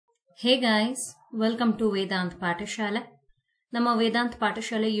Hey guys, welcome to Vedanth ಪಾಠಶಾಲೆ. ನಮ್ಮ ವೇದಾಂತ್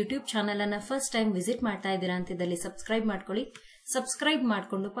ಪಾಠಶಾಲೆ ಯೂಟ್ಯೂಬ್ ಚಾನೆಲ್ ಅನ್ನು ಫಸ್ಟ್ ಟೈಮ್ ವಿಸಿಟ್ ಮಾಡ್ತಾ ಇದ್ದೀರಾ ಅಂತಿದ್ದಲ್ಲಿ ಸಬ್ಸ್ಕ್ರೈಬ್ ಮಾಡ್ಕೊಳ್ಳಿ. ಸಬ್ಸ್ಕ್ರೈಬ್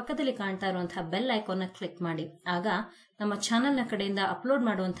ಮಾಡಿಕೊಂಡು ಪಕ್ಕದಲ್ಲಿ ಕಾಣ್ತಾ ಇರುವಂತಹ ಬೆಲ್ ಐಕಾನ್ ಕ್ಲಿಕ್ ಮಾಡಿ. ಆಗ ನಮ್ಮ ಚಾನೆಲ್ನ ಕಡೆಯಿಂದ ಅಪ್ಲೋಡ್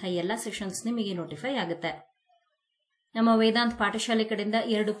ಮಾಡುವಂತಹ ಎಲ್ಲ ಸೆಷನ್ಸ್ ನಿಮಗೆ ನೋಟಿಫೈ ಆಗುತ್ತೆ. ನಮ್ಮ ವೇದಾಂತ್ ಪಾಠಶಾಲೆ ಕಡೆಯಿಂದ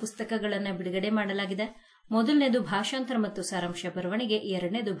 2 ಪುಸ್ತಕಗಳನ್ನು ಬಿಡುಗಡೆ ಮಾಡಲಾಗಿದೆ. ಮೊದಲನೇದು ಭಾಷಾಂತರ ಮತ್ತು ಸಾರಾಂಶ ಬರವಣಿಗೆ,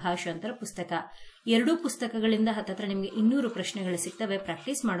 ಎರಡನೇದು ಭಾಷಾಂತರ ಪುಸ್ತಕ. 2 ಪುಸ್ತಕಗಳಿಂದ ಹತ್ತತ್ರ ನಿಮಗೆ 200 ಪ್ರಶ್ನೆಗಳು ಸಿಗ್ತವೆ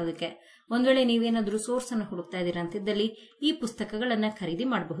ಪ್ರಾಕ್ಟೀಸ್ ಮಾಡೋದಕ್ಕೆ. ಒಂದ್ ವೇಳೆ ನೀವೇನಾದ್ರೂ ಸೋರ್ಸ್ ಅನ್ನು ಹುಡುಕ್ತಾ ಇದ್ದೀರಾ ಅಂತಿದ್ದಲ್ಲಿ ಈ ಪುಸ್ತಕಗಳನ್ನ ಖರೀದಿ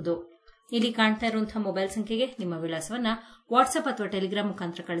ಮಾಡಬಹುದು. ಇಲ್ಲಿ ಕಾಣ್ತಾ ಇರುವಂತಹ ಮೊಬೈಲ್ ಸಂಖ್ಯೆಗೆ ನಿಮ್ಮ ವಿಳಾಸವನ್ನ ವಾಟ್ಸ್ಆಪ್ ಅಥವಾ ಟೆಲಿಗ್ರಾಮ್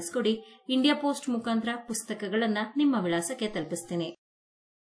ಮುಖಾಂತರ ಕಳಿಸ್ಕೊಡಿ. ಇಂಡಿಯಾ ಪೋಸ್ಟ್ ಮುಖಾಂತರ ಪುಸ್ತಕಗಳನ್ನ ನಿಮ್ಮ ವಿಳಾಸಕ್ಕೆ ತಲುಪಿಸ್ತೀನಿ.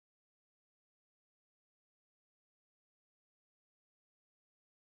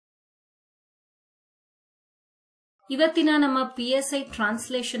 ಇವತ್ತಿನ ನಮ್ಮ PSI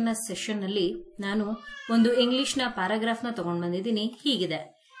ಟ್ರಾನ್ಸ್ಲೇಷನ್ ನ ಸೆಷನ್ ನಲ್ಲಿ ನಾನು ಒಂದು ಇಂಗ್ಲಿಷ್ ನ ಪ್ಯಾರಾಗ್ರಾಫ್ ನ ತಗೊಂಡು ಬಂದಿದ್ದೀನಿ. ಹೀಗಿದೆ,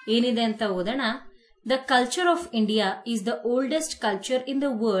 ಏನಿದೆ ಅಂತ ಓದೋಣ. The culture of India is the oldest culture in the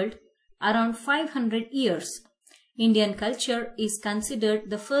world around 500 years. Indian culture is considered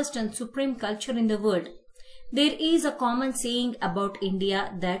the first and supreme culture in the world. There is a common saying about India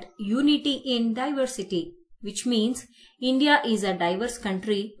that unity in diversity, which means India is a diverse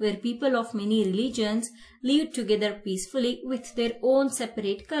country where people of many religions live together peacefully with their own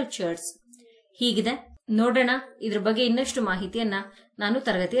separate cultures. ಹೀಗಿದೆ, ನೋಡೋಣ. ಇದ್ರ ಬಗ್ಗೆ ಇನ್ನಷ್ಟು ಮಾಹಿತಿಯನ್ನ ನಾನು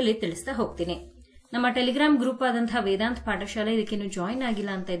ತರಗತಿಯಲ್ಲಿ ತಿಳಿಸ್ತಾ ಹೋಗ್ತೀನಿ. ನಮ್ಮ ಟೆಲಿಗ್ರಾಮ್ ಗ್ರೂಪ್ ಆದಂತಹ ವೇದಾಂತ್ ಪಾಠಶಾಲೆ ಇದಕ್ಕೇನು ಜಾಯಿನ್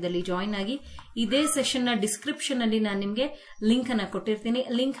ಆಗಿಲ್ಲ ಅಂತ ಇದ್ದಲ್ಲಿ ಜಾಯಿನ್ ಆಗಿ. ಇದೇ ಸೆಷನ್ ನ ಡಿಸ್ಕ್ರಿಪ್ಷನ್ ಅಲ್ಲಿ ನಾನು ನಿಮಗೆ ಲಿಂಕ್ ಅನ್ನ ಕೊಟ್ಟಿರ್ತೀನಿ.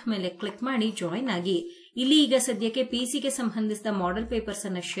 ಲಿಂಕ್ ಮೇಲೆ ಕ್ಲಿಕ್ ಮಾಡಿ ಜಾಯಿನ್ ಆಗಿ. ಇಲ್ಲಿ ಈಗ ಸದ್ಯಕ್ಕೆ ಪಿಸಿಗೆ ಸಂಬಂಧಿಸಿದ ಮಾಡೆಲ್ ಪೇಪರ್ಸ್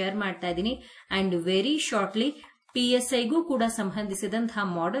ಅನ್ನ ಶೇರ್ ಮಾಡ್ತಾ ಇದ್ದೀನಿ. ಅಂಡ್ ವೆರಿ ಶಾರ್ಟ್ಲಿ PSIಗೂ ಕೂಡ ಸಂಬಂಧಿಸಿದಂತಹ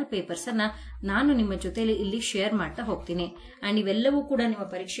ಮಾಡೆಲ್ ಪೇಪರ್ಸ್ ಅನ್ನ ನಾನು ನಿಮ್ಮ ಜೊತೆಲಿ ಇಲ್ಲಿ ಶೇರ್ ಮಾಡ್ತಾ ಹೋಗ್ತೀನಿ. ಅಂಡ್ ಇವೆಲ್ಲವೂ ಕೂಡ ನಿಮ್ಮ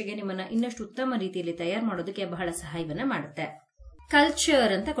ಪರೀಕ್ಷೆಗೆ ನಿಮ್ಮನ್ನ ಇನ್ನಷ್ಟು ಉತ್ತಮ ರೀತಿಯಲ್ಲಿ ತಯಾರು ಮಾಡೋದಕ್ಕೆ ಬಹಳ ಸಹಾಯವನ್ನ ಮಾಡುತ್ತೆ.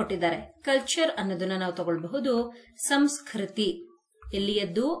 ಕಲ್ಚರ್ ಅಂತ ಕೊಟ್ಟಿದ್ದಾರೆ. ಕಲ್ಚರ್ ಅನ್ನೋದನ್ನ ನಾವು ತಗೊಳ್ಬಹುದು ಸಂಸ್ಕೃತಿ,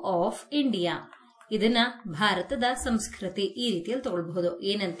 ಎಲ್ಲಿಯದ್ದು ಆಫ್ ಇಂಡಿಯಾ. ಇದನ್ನ ಭಾರತದ ಸಂಸ್ಕೃತಿ ಈ ರೀತಿಯಲ್ಲಿ ತಗೊಳ್ಬಹುದು.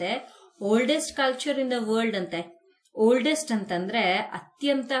 ಏನಂತೆ, oldest culture in the world ಅಂತೆ. ಓಲ್ಡೆಸ್ಟ್ ಅಂತಂದ್ರೆ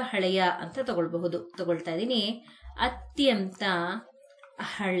ಅತ್ಯಂತ ಹಳೆಯ ಅಂತ ತಗೊಳ್ತಾ ಇದೀನಿ. ಅತ್ಯಂತ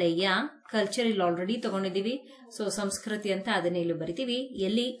ಹಳೆಯ ಕಲ್ಚರ್ ಇಲ್ಲಿ ಆಲ್ರೆಡಿ ತಗೊಂಡಿದೀವಿ. ಸೊ ಸಂಸ್ಕೃತಿ ಅಂತ ಅದನ್ನ ಇಲ್ಲಿ ಬರಿತೀವಿ.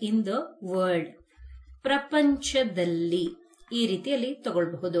 ಎಲ್ಲಿ, ಇನ್ ದ ವರ್ಲ್ಡ್, ಪ್ರಪಂಚದಲ್ಲಿ ಈ ರೀತಿಯಲ್ಲಿ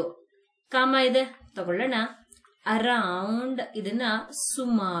ತಗೊಳ್ಬಹುದು. ಕಾಮ ಇದೆ, ತಗೊಳ್ಳೋಣ. ಅರೌಂಡ್, ಇದನ್ನ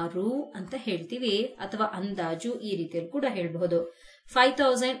ಸುಮಾರು ಅಂತ ಹೇಳ್ತೀವಿ ಅಥವಾ ಅಂದಾಜು ಈ ರೀತಿಯಲ್ಲಿ ಕೂಡ ಹೇಳಬಹುದು.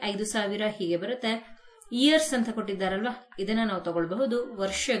 5000 5,000 ಹೀಗೆ ಬರುತ್ತೆ. ಇಯರ್ಸ್ ಅಂತ ಕೊಟ್ಟಿದ್ದಾರಲ್ವಾ, ಇದನ್ನ ನಾವು ತಗೊಳ್ಬಹುದು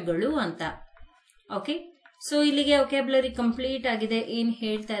ವರ್ಷಗಳು ಅಂತ. ಓಕೆ, ಸೊ ಇಲ್ಲಿಗೆ ವೊಕ್ಯಾಬ್ಯುಲರಿ ಕಂಪ್ಲೀಟ್ ಆಗಿದೆ. ಏನ್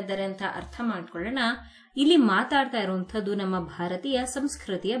ಹೇಳ್ತಾ ಇದ್ದಾರೆ ಅಂತ ಅರ್ಥ ಮಾಡ್ಕೊಳ್ಳೋಣ. ಇಲ್ಲಿ ಮಾತಾಡ್ತಾ ಇರುವಂತದ್ದು ನಮ್ಮ ಭಾರತೀಯ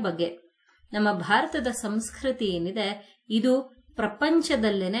ಸಂಸ್ಕೃತಿಯ ಬಗ್ಗೆ. ನಮ್ಮ ಭಾರತದ ಸಂಸ್ಕೃತಿ ಏನಿದೆ ಇದು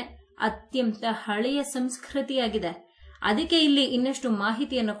ಪ್ರಪಂಚದಲ್ಲೇನೆ ಅತ್ಯಂತ ಹಳೆಯ ಸಂಸ್ಕೃತಿಯಾಗಿದೆ. ಅದಕ್ಕೆ ಇಲ್ಲಿ ಇನ್ನಷ್ಟು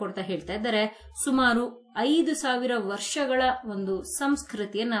ಮಾಹಿತಿಯನ್ನು ಕೊಡ್ತಾ ಹೇಳ್ತಾ ಇದ್ದಾರೆ. ಸುಮಾರು 5,000 ವರ್ಷಗಳ ಒಂದು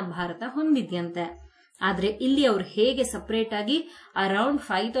ಸಂಸ್ಕೃತಿಯನ್ನ ಭಾರತ ಹೊಂದಿದ್ಯಂತೆ. ಆದ್ರೆ ಇಲ್ಲಿ ಅವ್ರು ಹೇಗೆ ಸಪರೇಟ್ ಆಗಿ ಅರೌಂಡ್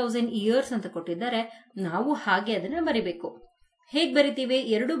 5,000 years ಅಂತ ಕೊಟ್ಟಿದ್ದಾರೆ, ನಾವು ಹಾಗೆ ಅದನ್ನ ಬರಿಬೇಕು. ಹೇಗ್ ಬರಿತೀವಿ,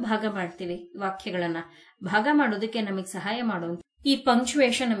 2 ಭಾಗ ಮಾಡ್ತೀವಿ. ವಾಕ್ಯಗಳನ್ನ ಭಾಗ ಮಾಡೋದಕ್ಕೆ ನಮಗೆ ಸಹಾಯ ಮಾಡುವಂತ ಈ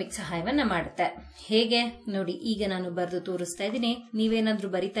ಪಂಕ್ಚುಯೇಷನ್ ನಮಗೆ ಸಹಾಯವನ್ನ ಮಾಡುತ್ತೆ. ಹೇಗೆ ನೋಡಿ, ಈಗ ನಾನು ಬರೆದು ತೋರಿಸ್ತಾ ಇದ್ದೀನಿ. ನೀವೇನಾದ್ರೂ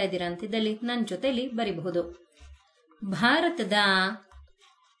ಬರಿತಾ ಇದ್ದೀರಾ ಅಂತಿದ್ದಲ್ಲಿ ನನ್ನ ಜೊತೆಲಿ ಬರಿಬಹುದು. ಭಾರತದ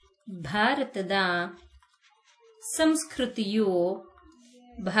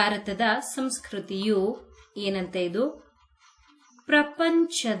ಸಂಸ್ಕೃತಿಯು ಏನಂತೆ, ಇದು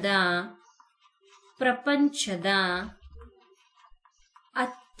ಪ್ರಪಂಚದ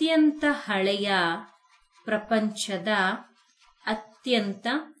ಅತ್ಯಂತ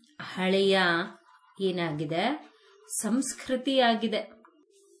ಹಳೆಯ ಏನಾಗಿದೆ, ಸಂಸ್ಕೃತಿಯಾಗಿದೆ.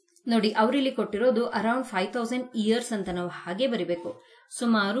 ನೋಡಿ, ಅವರಿಲ್ಲಿ ಕೊಟ್ಟಿರೋದು ಅರೌಂಡ್ 5,000 years ಅಂತ ನಾವು ಹಾಗೆ ಬರಿಬೇಕು.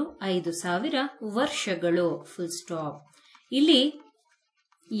 ಸುಮಾರು 5,000 ವರ್ಷಗಳು, ಫುಲ್ ಸ್ಟಾಪ್. ಇಲ್ಲಿ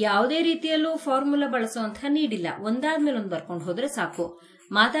ಯಾವುದೇ ರೀತಿಯಲ್ಲೂ ಫಾರ್ಮುಲಾ ಬಳಸುವಂತಹ ನೀಡಿಲ್ಲ. ಒಂದಾದ್ಮೇಲೆ ಒಂದು ಬರ್ಕೊಂಡು ಹೋದ್ರೆ ಸಾಕು.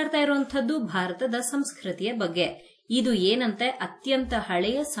 ಮಾತಾಡ್ತಾ ಇರುವಂತದ್ದು ಭಾರತದ ಸಂಸ್ಕೃತಿಯ ಬಗ್ಗೆ. ಇದು ಏನಂತೆ, ಅತ್ಯಂತ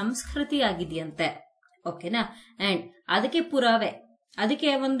ಹಳೆಯ ಸಂಸ್ಕೃತಿ ಆಗಿದೆಯಂತೆ. ಓಕೆನಾ. ಅಂಡ್ ಅದಕ್ಕೆ ಪುರಾವೆ, ಅದಕ್ಕೆ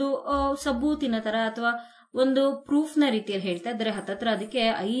ಒಂದು ಸಬೂತಿನ ತರ ಅಥವಾ ಒಂದು ಪ್ರೂಫ್ ನ ರೀತಿಯಲ್ಲಿ ಹೇಳ್ತಾ ಇದ್ದಾರೆ. ಹತ್ತತ್ರ ಅದಕ್ಕೆ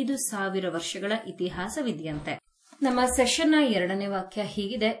 5,000 ವರ್ಷಗಳ ಇತಿಹಾಸವಿದೆಯಂತೆ. ನಮ್ಮ ಸೆಷನ್ ನ 2ನೇ ವಾಕ್ಯ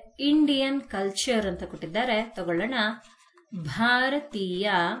ಹೀಗಿದೆ. ಇಂಡಿಯನ್ ಕಲ್ಚರ್ ಅಂತ ಕೊಟ್ಟಿದ್ದಾರೆ, ತಗೊಳ್ಳೋಣ. ಭಾರತೀಯ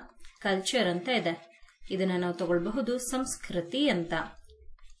ಕಲ್ಚರ್ ಅಂತ ಇದೆ, ಇದನ್ನ ನಾವು ತಗೊಳ್ಬಹುದು ಸಂಸ್ಕೃತಿ ಅಂತ.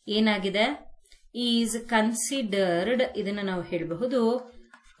 ಏನಾಗಿದೆ, ಈಸ್ ಕನ್ಸಿಡರ್ಡ್, ಇದನ್ನ ನಾವು ಹೇಳಬಹುದು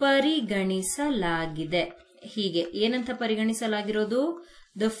ಪರಿಗಣಿಸಲಾಗಿದೆ. ಹೀಗೆ ಏನಂತ ಪರಿಗಣಿಸಲಾಗಿರೋದು,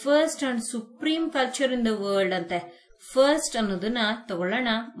 the first and supreme culture in the world ಅಂತೆ. ಫಸ್ಟ್ ಅನ್ನೋದನ್ನ ತಗೊಳ್ಳೋಣ.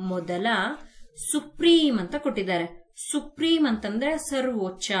 ಮೊದಲ ಸುಪ್ರೀಂ ಅಂತ ಕೊಟ್ಟಿದ್ದಾರೆ. ಸುಪ್ರೀಂ ಅಂತಂದ್ರೆ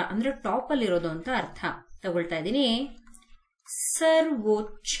ಸರ್ವೋಚ್ಚ ಅಂದ್ರೆ ಟಾಪ್ ಅಲ್ಲಿ ಇರೋದು ಅಂತ ಅರ್ಥ. ತಗೊಳ್ತಾ ಇದ್ದೀನಿ.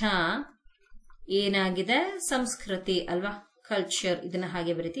 ಸರ್ವೋಚ್ಚ ಏನಾಗಿದೆ? ಸಂಸ್ಕೃತಿ ಅಲ್ವಾ, ಕಲ್ಚರ್. ಇದನ್ನ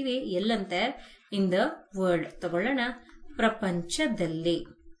ಹಾಗೆ ಬರಿತೀವಿ. ಎಲ್ಲಂತೆ? In the world. ತಗೊಳ್ಳೋಣ. ಪ್ರಪಂಚದಲ್ಲಿ.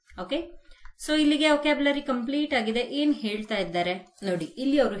 ಓಕೆ, ಸೊ ಇಲ್ಲಿಗೆ ವೊಕ್ಯಾಬ್ಯುಲರಿ ಕಂಪ್ಲೀಟ್ ಆಗಿದೆ. ಏನ್ ಹೇಳ್ತಾ ಇದ್ದಾರೆ ನೋಡಿ.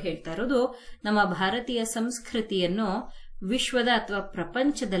 ಇಲ್ಲಿ ಅವರು ಹೇಳ್ತಾ ಇರೋದು ನಮ್ಮ ಭಾರತೀಯ ಸಂಸ್ಕೃತಿಯನ್ನು ವಿಶ್ವದ ಅಥವಾ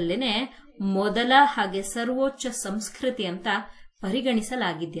ಪ್ರಪಂಚದಲ್ಲೇನೆ ಮೊದಲ ಹಾಗೆ ಸರ್ವೋಚ್ಚ ಸಂಸ್ಕೃತಿ ಅಂತ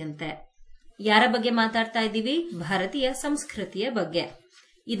ಪರಿಗಣಿಸಲಾಗಿದೆಯಂತೆ. ಯಾರ ಬಗ್ಗೆ ಮಾತಾಡ್ತಾ ಇದ್ದೀವಿ? ಭಾರತೀಯ ಸಂಸ್ಕೃತಿಯ ಬಗ್ಗೆ.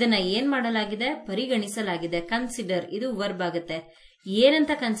 ಇದನ್ನ ಏನ್ ಮಾಡಲಾಗಿದೆ? ಪರಿಗಣಿಸಲಾಗಿದೆ. ಕನ್ಸಿಡರ್, ಇದು ವರ್ಬ್ ಆಗುತ್ತೆ.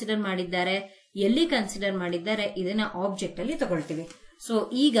 ಏನಂತ ಕನ್ಸಿಡರ್ ಮಾಡಿದ್ದಾರೆ, ಎಲ್ಲಿ ಕನ್ಸಿಡರ್ ಮಾಡಿದ್ದಾರೆ, ಇದನ್ನ ಆಬ್ಜೆಕ್ಟ್ ಅಲ್ಲಿ ತಗೊಳ್ತೀವಿ. ಸೊ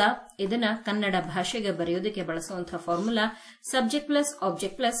ಈಗ ಇದನ್ನ ಕನ್ನಡ ಭಾಷೆಗೆ ಬರೆಯೋದಕ್ಕೆ ಬಳಸುವಂತಹ formula subject plus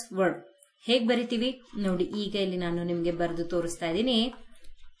object plus word. ಹೇಗ್ ಬರಿತೀವಿ ನೋಡಿ. ಈಗ ಇಲ್ಲಿ ನಾನು ನಿಮ್ಗೆ ಬರೆದು ತೋರಿಸ್ತಾ ಇದ್ದೀನಿ.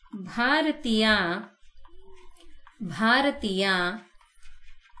 ಭಾರತೀಯ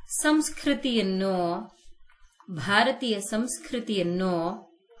ಸಂಸ್ಕೃತಿಯನ್ನು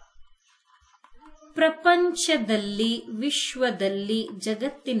ಪ್ರಪಂಚದಲ್ಲಿ, ವಿಶ್ವದಲ್ಲಿ,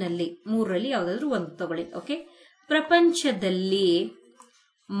 ಜಗತ್ತಿನಲ್ಲಿ, ಮೂರರಲ್ಲಿ ಯಾವ್ದಾದ್ರು ಒಂದು ತಗೊಳ್ಳಿ. ಓಕೆ, ಪ್ರಪಂಚದಲ್ಲಿ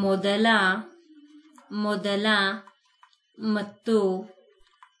ಮೊದಲ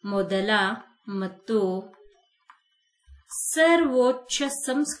ಮತ್ತು ಸರ್ವೋಚ್ಚ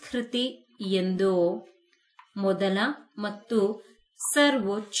ಸಂಸ್ಕೃತಿ ಎಂದು, ಮೊದಲ ಮತ್ತು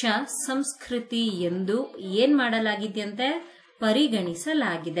ಸರ್ವೋಚ್ಚ ಸಂಸ್ಕೃತಿ ಎಂದು ಏನ್ ಮಾಡಲಾಗಿದೆಯಂತೆ?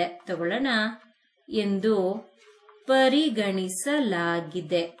 ಪರಿಗಣಿಸಲಾಗಿದೆ. ತಗೊಳ್ಳೋಣ. ಎಂದು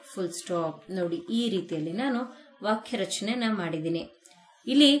ಪರಿಗಣಿಸಲಾಗಿದೆ. Full stop. ನೋಡಿ, ಈ ರೀತಿಯಲ್ಲಿ ನಾನು ವಾಕ್ಯ ರಚನೆಯನ್ನ ಮಾಡಿದ್ದೀನಿ.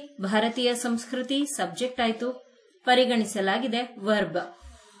 ಇಲ್ಲಿ ಭಾರತೀಯ ಸಂಸ್ಕೃತಿ ಸಬ್ಜೆಕ್ಟ್ ಆಯ್ತು, ಪರಿಗಣಿಸಲಾಗಿದೆ ವರ್ಬ್.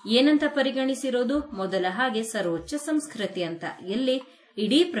 ಏನಂತ ಪರಿಗಣಿಸಿರೋದು? ಮೊದಲ ಹಾಗೆ ಸರ್ವೋಚ್ಚ ಸಂಸ್ಕೃತಿ ಅಂತ. ಎಲ್ಲಿ?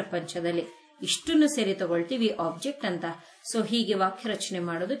 ಇಡೀ ಪ್ರಪಂಚದಲ್ಲಿ. ಇಷ್ಟನ್ನು ಸೇರಿ ತಗೊಳ್ತೀವಿ ಆಬ್ಜೆಕ್ಟ್ ಅಂತ. ಸೊ ಹೀಗೆ ವಾಕ್ಯ ರಚನೆ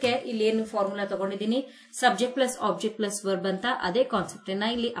ಮಾಡೋದಕ್ಕೆ ಇಲ್ಲಿ ಏನು ಫಾರ್ಮುಲಾ ತಗೊಂಡಿದ್ದೀನಿ? Subject plus object plus verb ಅಂತ. ಅದೇ ಕಾನ್ಸೆಪ್ಟ್ ಅನ್ನ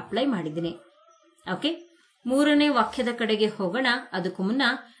ಇಲ್ಲಿ ಅಪ್ಲೈ ಮಾಡಿದ್ದೀನಿ. ಓಕೆ, ಮೂರನೇ ವಾಕ್ಯದ ಕಡೆಗೆ ಹೋಗೋಣ. ಅದಕ್ಕೂ ಮುನ್ನ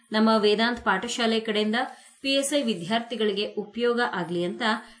ನಮ್ಮ ವೇದಾಂತ್ ಪಾಠಶಾಲೆ ಕಡೆಯಿಂದ PSI ವಿದ್ಯಾರ್ಥಿಗಳಿಗೆ ಉಪಯೋಗ ಆಗ್ಲಿ ಅಂತ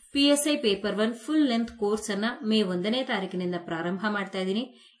PSI paper 1 full length course ಅನ್ನ ಮೇ 1ನೇ ತಾರೀಕಿನಿಂದ ಪ್ರಾರಂಭ ಮಾಡ್ತಾ ಇದ್ದೀನಿ.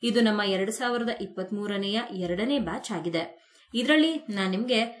 ಇದು ನಮ್ಮ 2023ನೇ 2ನೇ ಬ್ಯಾಚ್ ಆಗಿದೆ. ಇದರಲ್ಲಿ ನಾನು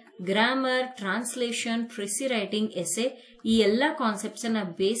ನಿಮ್ಗೆ ಗ್ರಾಮರ್, ಟ್ರಾನ್ಸ್ಲೇಷನ್, ಪ್ರೆಸಿ ರೈಟಿಂಗ್, ಎಸೆ ಈ ಎಲ್ಲಾ ಕಾನ್ಸೆಪ್ಟ್ಸ್ ಅನ್ನ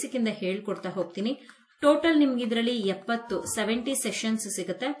ಬೇಸಿಕ್ ಇಂದ ಹೇಳ್ಕೊಡ್ತಾ ಹೋಗ್ತೀನಿ. ಟೋಟಲ್ ನಿಮ್ಗೆ ಇದರಲ್ಲಿ 70 ಸೆಷನ್ಸ್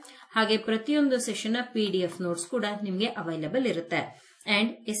ಸಿಗುತ್ತೆ. ಹಾಗೆ ಪ್ರತಿಯೊಂದು ಸೆಷನ್ PDF ನೋಟ್ಸ್ ಕೂಡ ನಿಮ್ಗೆ ಅವೈಲಬಲ್ ಇರುತ್ತೆ.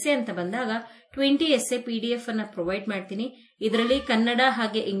 ಅಂಡ್ ಎಸ್ಸೆ ಅಂತ ಬಂದಾಗ 20 ಎಸ್ಸೆ PDF ಅನ್ನ ಪ್ರೊವೈಡ್ ಮಾಡ್ತೀನಿ. ಇದರಲ್ಲಿ ಕನ್ನಡ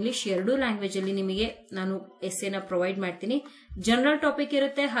ಹಾಗೆ ಇಂಗ್ಲಿಷ್ ಎರಡೂ ಲ್ಯಾಂಗ್ವೇಜ್ ಅಲ್ಲಿ ನಿಮಗೆ ನಾನು ಎಸ್ಸೆನ ಪ್ರೊವೈಡ್ ಮಾಡ್ತೀನಿ. ಜನರಲ್ ಟಾಪಿಕ್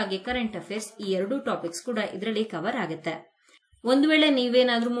ಇರುತ್ತೆ, ಹಾಗೆ ಕರೆಂಟ್ ಅಫೇರ್ಸ್. ಈ ಎರಡೂ ಟಾಪಿಕ್ಸ್ ಕೂಡ ಇದರಲ್ಲಿ ಕವರ್ ಆಗುತ್ತೆ. ಒಂದು ವೇಳೆ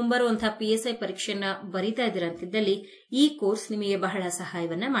ನೀವೇನಾದ್ರೂ ಮುಂಬರುವಂತಹ PSI ಪರೀಕ್ಷೆಯನ್ನ ಬರೀತಾ ಇದ್ದೀರಾ ಅಂತಿದ್ದಲ್ಲಿ ಈ ಕೋರ್ಸ್ ನಿಮಗೆ ಬಹಳ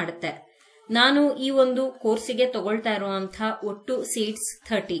ಸಹಾಯವನ್ನ ಮಾಡುತ್ತೆ. ನಾನು ಈ ಒಂದು ಕೋರ್ಸಿಗೆ ತಗೊಳ್ತಾ ಇರುವಂತಹ ಒಟ್ಟು ಸೀಟ್ಸ್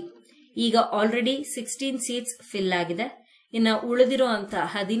 30. ಈಗ ಆಲ್ರೆಡಿ 16 ಸೀಟ್ಸ್ ಫಿಲ್ ಆಗಿದೆ. ಇನ್ನ ಉಳಿದಿರುವಂತಹ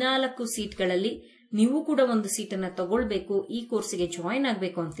 14 ಸೀಟ್ಗಳಲ್ಲಿ ನೀವು ಕೂಡ ಒಂದು ಸೀಟನ್ನ ತಗೊಳ್ಬೇಕು, ಈ ಕೋರ್ಸಿಗೆ ಜಾಯಿನ್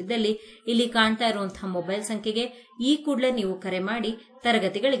ಆಗಬೇಕು ಅಂತಿದ್ದಲ್ಲಿ ಇಲ್ಲಿ ಕಾಣ್ತಾ ಇರುವಂತಹ ಮೊಬೈಲ್ ಸಂಖ್ಯೆಗೆ ಈ ಕೂಡಲೇ ನೀವು ಕರೆ ಮಾಡಿ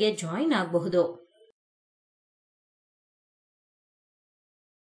ತರಗತಿಗಳಿಗೆ ಜಾಯಿನ್ ಆಗಬಹುದು.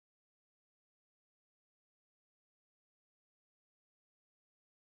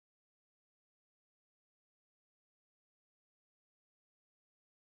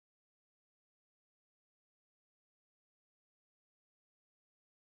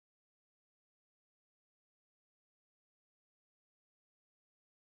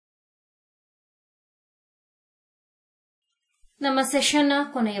 ನಮ್ಮ ಸೆಷನ್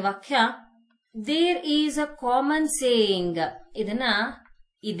ಕೊನೆಯ ವಾಕ್ಯ there is a common saying. ಇದನ್ನ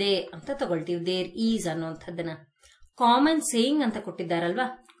ಇದೆ ಅಂತ ತಗೊಳ್ತೀವಿ. ದೇರ್ ಈಸ್ ಅನ್ನುವಂಥದ್ದನ್ನ ಕಾಮನ್ ಸೇಯಿಂಗ್ ಅಂತ ಕೊಟ್ಟಿದ್ದಾರಲ್ವಾ.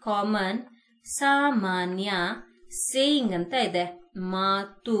 ಕಾಮನ್ ಸಾಮಾನ್ಯ, ಸೇಯಿಂಗ್ ಅಂತ ಇದೆ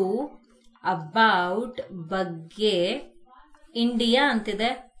ಮಾತು, ಅಬೌಟ್ ಬಗ್ಗೆ, ಇಂಡಿಯಾ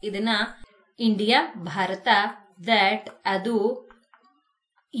ಅಂತಿದೆ. ಇದನ್ನ ಇಂಡಿಯಾ ಭಾರತ, ದಟ್ ಅದು,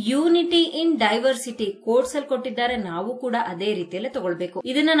 ಯೂನಿಟಿ ಇನ್ ಡೈವರ್ಸಿಟಿ ಕೋರ್ಸ್ ಅಲ್ಲಿ ಕೊಟ್ಟಿದ್ದಾರೆ. ನಾವು ಕೂಡ ಅದೇ ರೀತಿಯಲ್ಲೇ ತಗೊಳ್ಬೇಕು.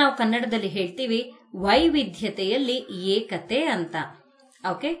 ಇದನ್ನ ನಾವು ಕನ್ನಡದಲ್ಲಿ ಹೇಳ್ತೀವಿ ವೈವಿಧ್ಯತೆಯಲ್ಲಿ ಏಕತೆ ಅಂತ.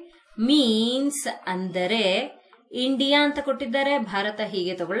 ಓಕೆ, ಮೀನ್ಸ್ ಅಂದರೆ ಇಂಡಿಯಾ ಅಂತ ಕೊಟ್ಟಿದ್ದಾರೆ, ಭಾರತ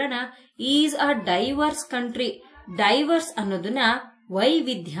ಹೀಗೆ ತಗೊಳ್ಳೋಣ. Is a divorce country. Divorce ಅನ್ನೋದನ್ನ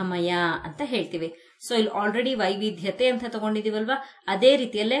ವೈವಿಧ್ಯಮಯ ಅಂತ ಹೇಳ್ತೀವಿ. ಸೊ ಇಲ್ಲಿ ಆಲ್ರೆಡಿ ವೈವಿಧ್ಯತೆ ಅಂತ ತಗೊಂಡಿದೀವಲ್ವಾ, ಅದೇ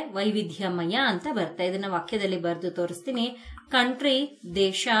ರೀತಿಯಲ್ಲೇ ವೈವಿಧ್ಯಮಯ ಅಂತ ಬರ್ತಾ. ಇದನ್ನ ವಾಕ್ಯದಲ್ಲಿ ಬರೆದು ತೋರಿಸ್ತೀನಿ. ಕಂಟ್ರಿ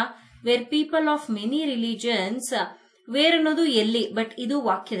ದೇಶ, where people of many religions, wear ಅನ್ನೋದು ಎಲ್ಲಿ, ಬಟ್ ಇದು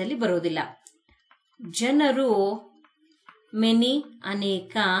ವಾಕ್ಯದಲ್ಲಿ ಬರೋದಿಲ್ಲ. ಜನರು ಮೆನಿ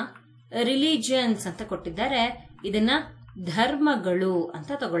ಅನೇಕ, ರಿಲಿಜನ್ಸ್ ಅಂತ ಕೊಟ್ಟಿದ್ದಾರೆ, ಇದನ್ನ ಧರ್ಮಗಳು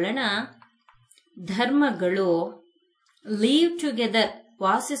ಅಂತ ತಗೊಳ್ಳೋಣ. ಧರ್ಮಗಳು ಲೀವ್ ಟುಗೆದರ್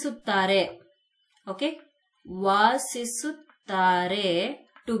ವಾಸಿಸುತ್ತಾರೆ. ಓಕೆ, ವಾಸಿಸುತ್ತಾರೆ,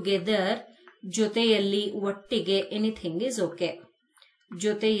 ಟುಗೆದರ್ ಜೊತೆಯಲ್ಲಿ, ಒಟ್ಟಿಗೆ, ಎನಿಥಿಂಗ್ ಇಸ್ ಓಕೆ,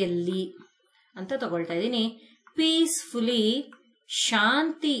 ಜೊತೆಯಲ್ಲಿ ಅಂತ ತಗೊಳ್ತಾ ಇದ್ದೀನಿ. ಪೀಸ್ಫುಲಿ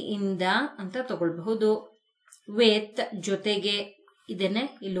ಶಾಂತಿಯಿಂದ ಅಂತ ತಗೊಳ್ಬಹುದು. ವಿತ್ ಜೊತೆಗೆ, ಇದನ್ನೇ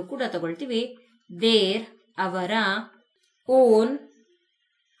ಇಲ್ಲೂ ಕೂಡ ತಗೊಳ್ತೀವಿ. ದೇರ್ ಅವರ, ಓನ್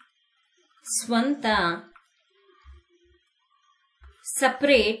ಸ್ವಂತ,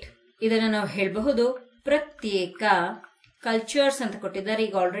 ಸಪರೇಟ್ ಇದನ್ನ ನಾವು ಹೇಳಬಹುದು ಪ್ರತ್ಯೇಕ. ಕಲ್ಚರ್ಸ್ ಅಂತ ಕೊಟ್ಟಿದ್ದಾರೆ.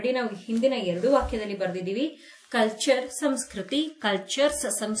 ಈಗ ಆಲ್ರೆಡಿ ನಾವು ಹಿಂದಿನ 2 ವಾಕ್ಯದಲ್ಲಿ ಬರೆದಿದ್ದೀವಿ. ಕಲ್ಚರ್ ಸಂಸ್ಕೃತಿ, ಕಲ್ಚರ್ಸ್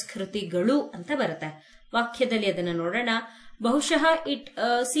ಸಂಸ್ಕೃತಿಗಳು ಅಂತ ಬರುತ್ತೆ. ವಾಕ್ಯದಲ್ಲಿ ಅದನ್ನ ನೋಡೋಣ. ಬಹುಶಃ it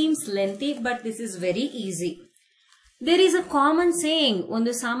seems lengthy but this is very easy. There is a common saying,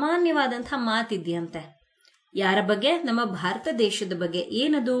 ಒಂದು ಸಾಮಾನ್ಯವಾದಂತಹ ಮಾತಿದೆಯಂತೆ. ಯಾರ ಬಗ್ಗೆ? ನಮ್ಮ ಭಾರತ ದೇಶದ ಬಗ್ಗೆ.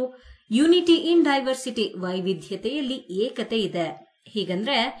 ಏನದು? ಯೂನಿಟಿ ಇನ್ ಡೈವರ್ಸಿಟಿ, ವೈವಿಧ್ಯತೆಯಲ್ಲಿ ಏಕತೆ ಇದೆ.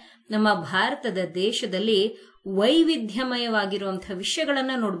 ಹೀಗಂದ್ರೆ ನಮ್ಮ ಭಾರತದ ದೇಶದಲ್ಲಿ ವೈವಿಧ್ಯಮಯವಾಗಿರುವಂತಹ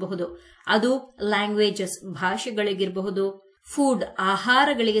ವಿಷಯಗಳನ್ನ ನೋಡಬಹುದು. ಅದು ಲ್ಯಾಂಗ್ವೇಜಸ್, ಭಾಷೆಗಳಿಗಿರಬಹುದು, ಫುಡ್,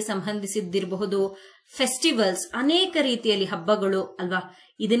 ಆಹಾರಗಳಿಗೆ ಸಂಬಂಧಿಸಿದ್ದಿರಬಹುದು, ಫೆಸ್ಟಿವಲ್ಸ್, ಅನೇಕ ರೀತಿಯಲ್ಲಿ ಹಬ್ಬಗಳು ಅಲ್ವಾ.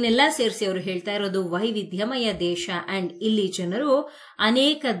 ಇದನ್ನೆಲ್ಲ ಸೇರಿಸಿ ಅವರು ಹೇಳ್ತಾ ಇರೋದು ವೈವಿಧ್ಯಮಯ ದೇಶ. ಅಂಡ್ ಇಲ್ಲಿ ಜನರು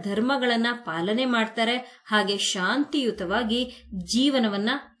ಅನೇಕ ಧರ್ಮಗಳನ್ನ ಪಾಲನೆ ಮಾಡ್ತಾರೆ. ಹಾಗೆ ಶಾಂತಿಯುತವಾಗಿ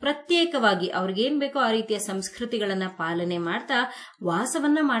ಜೀವನವನ್ನ ಪ್ರತ್ಯೇಕವಾಗಿ ಅವ್ರಿಗೇನ್ ಬೇಕೋ ಆ ರೀತಿಯ ಸಂಸ್ಕೃತಿಗಳನ್ನ ಪಾಲನೆ ಮಾಡ್ತಾ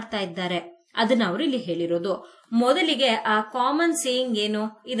ವಾಸವನ್ನ ಮಾಡ್ತಾ ಇದ್ದಾರೆ. ಅದನ್ನ ಅವರು ಇಲ್ಲಿ ಹೇಳಿರೋದು. ಮೊದಲಿಗೆ ಆ ಕಾಮನ್ ಸೇಯಿಂಗ್ ಏನು,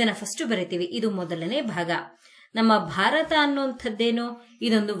 ಇದನ್ನ ಫಸ್ಟ್ ಬರೀತೀವಿ. ಇದು ಮೊದಲನೇ ಭಾಗ. ನಮ್ಮ ಭಾರತ ಅನ್ನುವಂಥದ್ದೇನು?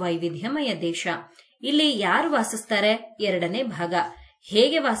 ಇದೊಂದು ವೈವಿಧ್ಯಮಯ ದೇಶ. ಇಲ್ಲಿ ಯಾರು ವಾಸಿಸ್ತಾರೆ? 2ನೇ ಭಾಗ.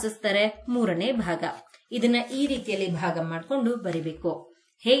 ಹೇಗೆ ವಾಸಿಸ್ತಾರೆ? 3ನೇ ಭಾಗ. ಇದನ್ನ ಈ ರೀತಿಯಲ್ಲಿ ಭಾಗ ಮಾಡಿಕೊಂಡು ಬರಿಬೇಕು.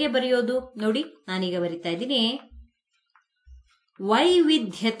 ಹೇಗೆ ಬರೆಯೋದು ನೋಡಿ, ನಾನೀಗ ಬರಿತಾ ಇದ್ದೀನಿ.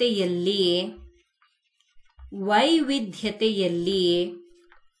 ವೈವಿಧ್ಯತೆಯಲ್ಲಿ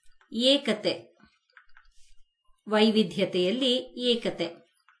ಏಕತೆ. ವೈವಿಧ್ಯತೆಯಲ್ಲಿ ಏಕತೆ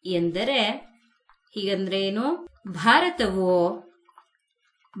ಎಂದರೆ ಹೀಗಂದ್ರೆ ಏನು?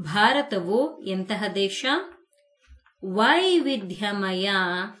 ಭಾರತವು ಎಂತಹ ದೇಶ? ವೈವಿಧ್ಯಮಯ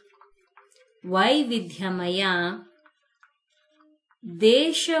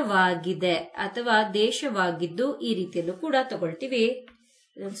ದೇಶವಾಗಿದೆ ಅಥವಾ ದೇಶವಾಗಿದ್ದು. ಈ ರೀತಿಯಲ್ಲೂ ಕೂಡ ತಗೊಳ್ತೀವಿ.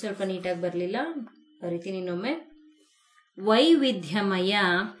 ಇದೊಂದು ಸ್ವಲ್ಪ ನೀಟಾಗಿ ಬರಲಿಲ್ಲ, ಬರಿತೀನಿ ಇನ್ನೊಮ್ಮೆ. ವೈವಿಧ್ಯಮಯ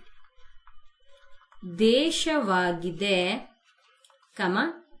ದೇಶವಾಗಿದೆ,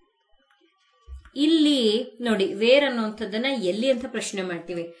 ಇಲ್ಲಿ ನೋಡಿ ವೇರ್ ಅನ್ನುವಂಥದ್ದನ್ನ ಎಲ್ಲಿ ಅಂತ ಪ್ರಶ್ನೆ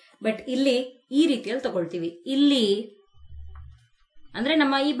ಮಾಡ್ತೀವಿ. ಬಟ್ ಇಲ್ಲಿ ಈ ರೀತಿಯಲ್ಲಿ ತಗೊಳ್ತೀವಿ. ಇಲ್ಲಿ ಅಂದ್ರೆ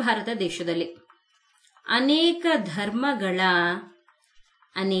ನಮ್ಮ ಈ ಭಾರತ ದೇಶದಲ್ಲಿ ಅನೇಕ ಧರ್ಮಗಳ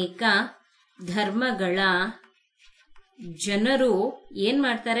ಜನರು ಏನ್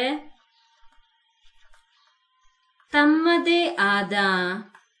ಮಾಡ್ತಾರೆ? ತಮ್ಮದೇ ಆದ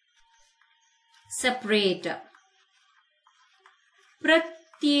ಸಪರೇಟ್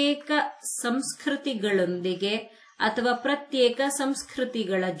ಪ್ರತ್ಯೇಕ ಸಂಸ್ಕೃತಿಗಳೊಂದಿಗೆ ಅಥವಾ ಪ್ರತ್ಯೇಕ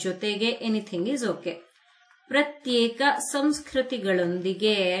ಸಂಸ್ಕೃತಿಗಳ ಜೊತೆಗೆ, ಎನಿಥಿಂಗ್ ಈಸ್ ಓಕೆ, ಪ್ರತ್ಯೇಕ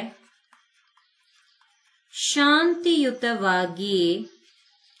ಸಂಸ್ಕೃತಿಗಳೊಂದಿಗೆ ಶಾಂತಿಯುತವಾಗಿ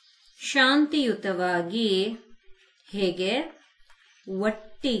ಹೇಗೆ?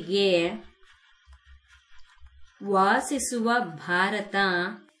 ಒಟ್ಟಿಗೆ ವಾಸಿಸುವ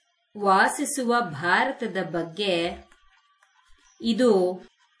ಭಾರತದ ಬಗ್ಗೆ ಇದು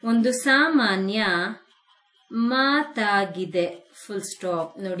ಒಂದು ಸಾಮಾನ್ಯ ಮಾತಾಗಿದೆ. Full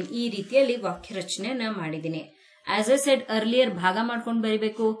stop. ನೋಡಿ ಈ ರೀತಿಯಲ್ಲಿ ವಾಕ್ಯ ರಚನೆಯನ್ನ ಮಾಡಿದ್ದೀನಿ. ಆಸ್ ಎ ಸೆಡ್ ಅರ್ಲಿಯರ್ ಭಾಗ ಮಾಡ್ಕೊಂಡು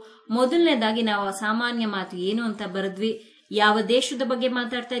ಬರಿಬೇಕು. ಮೊದಲನೇದಾಗಿ ನಾವು ಸಾಮಾನ್ಯ ಮಾತು ಏನು ಅಂತ ಬರೆದ್ವಿ. ಯಾವ ದೇಶದ ಬಗ್ಗೆ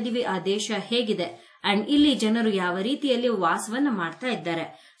ಮಾತಾಡ್ತಾ ಇದ್ದೀವಿ, ಆ ದೇಶ ಹೇಗಿದೆ, ಅಂಡ್ ಇಲ್ಲಿ ಜನರು ಯಾವ ರೀತಿಯಲ್ಲಿ ವಾಸವನ್ನ ಮಾಡ್ತಾ ಇದ್ದಾರೆ.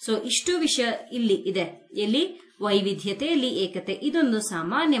 ಸೊ ಇಷ್ಟು ವಿಷಯ ಇಲ್ಲಿ ಇದೆ. ಎಲ್ಲಿ? ವೈವಿಧ್ಯತೆಯಲ್ಲಿ ಏಕತೆ. ಇದೊಂದು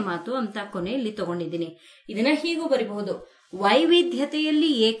ಸಾಮಾನ್ಯ ಮಾತು ಅಂತ ಕೊನೆಯಲ್ಲಿ ತಗೊಂಡಿದ್ದೀನಿ. ಇದನ್ನ ಹೀಗೂ ಬರೀಬಹುದು. ವೈವಿಧ್ಯತೆಯಲ್ಲಿ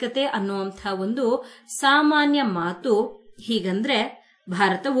ಏಕತೆ ಅನ್ನುವಂಥ ಒಂದು ಸಾಮಾನ್ಯ ಮಾತು. ಹೀಗಂದ್ರೆ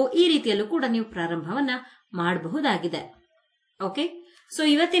ಭಾರತವು ಈ ರೀತಿಯಲ್ಲೂ ಕೂಡ ನೀವು ಪ್ರಾರಂಭವನ್ನ ಮಾಡಬಹುದಾಗಿದೆ. ಓಕೆ, ಸೊ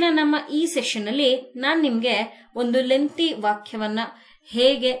ಇವತ್ತಿನ ನಮ್ಮ ಈ ಸೆಷನ್ ಅಲ್ಲಿ ನಾನು ನಿಮ್ಗೆ ಒಂದು ಲೆಂತಿ ವಾಕ್ಯವನ್ನ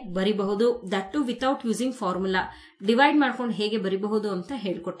ಹೇಗೆ ಬರಿಬಹುದು, that to without using formula, divide ಮಾಡ್ಕೊಂಡು ಹೇಗೆ ಬರಿಬಹುದು ಅಂತ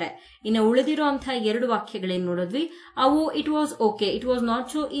ಹೇಳ್ಕೊಟ್ಟೆ. ಇನ್ನು ಉಳಿದಿರುವಂತಹ 2 ವಾಕ್ಯಗಳೇನು ನೋಡಿದ್ವಿ, ಅವು it was okay, it was not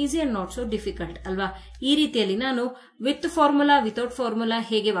so easy and not so difficult ಅಲ್ವಾ. ಈ ರೀತಿಯಲ್ಲಿ ನಾನು ವಿತ್ ಫಾರ್ಮುಲಾ, ವಿತೌಟ್ ಫಾರ್ಮುಲಾ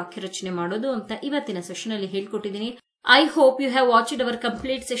ಹೇಗೆ ವಾಕ್ಯ ರಚನೆ ಮಾಡೋದು ಅಂತ ಇವತ್ತಿನ ಸೆಷನ್ ಅಲ್ಲಿ ಹೇಳ್ಕೊಟ್ಟಿದ್ದೀನಿ. I hope you have watched hour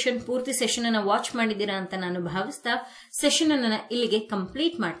complete session. ಪೂರ್ತಿ ಸೆಷನ್ ಅನ್ನ ವಾಚ್ ಮಾಡಿದ್ದೀರಾ ಅಂತ ನಾನು ಭಾವಿಸ್ತಾ ಸೆಷನ್ ಅನ್ನ ಇಲ್ಲಿಗೆ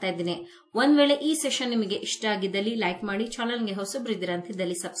ಕಂಪ್ಲೀಟ್ ಮಾಡ್ತಾ ಇದ್ದೀನಿ. ಒಂದ್ ವೇಳೆ ಈ ಸೆಷನ್ ನಿಮಗೆ ಇಷ್ಟ ಆಗಿದ್ದಲ್ಲಿ ಲೈಕ್ ಮಾಡಿ, ಚಾನಲ್ಗೆ ಹೊಸಬ್ರಿದ್ದೀರಾ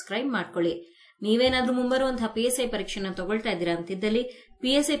ಅಂತಿದ್ದಲ್ಲಿ ಸಬ್ಸ್ಕ್ರೈಬ್ ಮಾಡ್ಕೊಳ್ಳಿ. ನೀವೇನಾದ್ರೂ ಮುಂಬರುವಂತಹ PSI ಪರೀಕ್ಷೆನ ತಗೊಳ್ತಾ ಇದ್ದೀರಾ ಅಂತಿದ್ದಲ್ಲಿ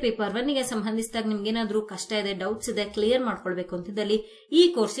PSI ಪೇಪರ್ 1 ಗೆ ಸಂಬಂಧಿಸಿದಾಗ ನಿಮ್ಗೇನಾದ್ರೂ ಕಷ್ಟ ಇದೆ, ಡೌಟ್ಸ್ ಇದೆ, ಕ್ಲಿಯರ್ ಮಾಡ್ಕೊಳ್ಬೇಕು ಅಂತಿದ್ದಲ್ಲಿ ಈ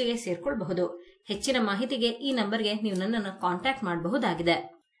ಕೋರ್ಸಿಗೆ ಸೇರ್ಕೊಳ್ಬಹುದು. ಹೆಚ್ಚಿನ ಮಾಹಿತಿಗೆ ಈ ನಂಬರ್ಗೆ ನೀವು ನನ್ನನ್ನು ಕಾಂಟ್ಯಾಕ್ಟ್ ಮಾಡಬಹುದಾಗಿದೆ.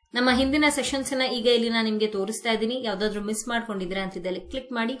 ನಮ್ಮ ಹಿಂದಿನ ಸೆಷನ್ಸ್ ನ ಈಗ ಇಲ್ಲಿ ನಾನು ನಿಮಗೆ ತೋರಿಸ್ತಾ ಇದ್ದೀನಿ. ಯಾವ್ದಾದ್ರು ಮಿಸ್ ಮಾಡ್ಕೊಂಡಿದ್ದೀರಾ ಅಂತಿದ್ದಲ್ಲಿ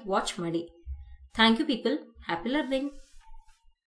ಕ್ಲಿಕ್ ಮಾಡಿ ವಾಚ್ ಮಾಡಿ. Thank you people. Happy learning.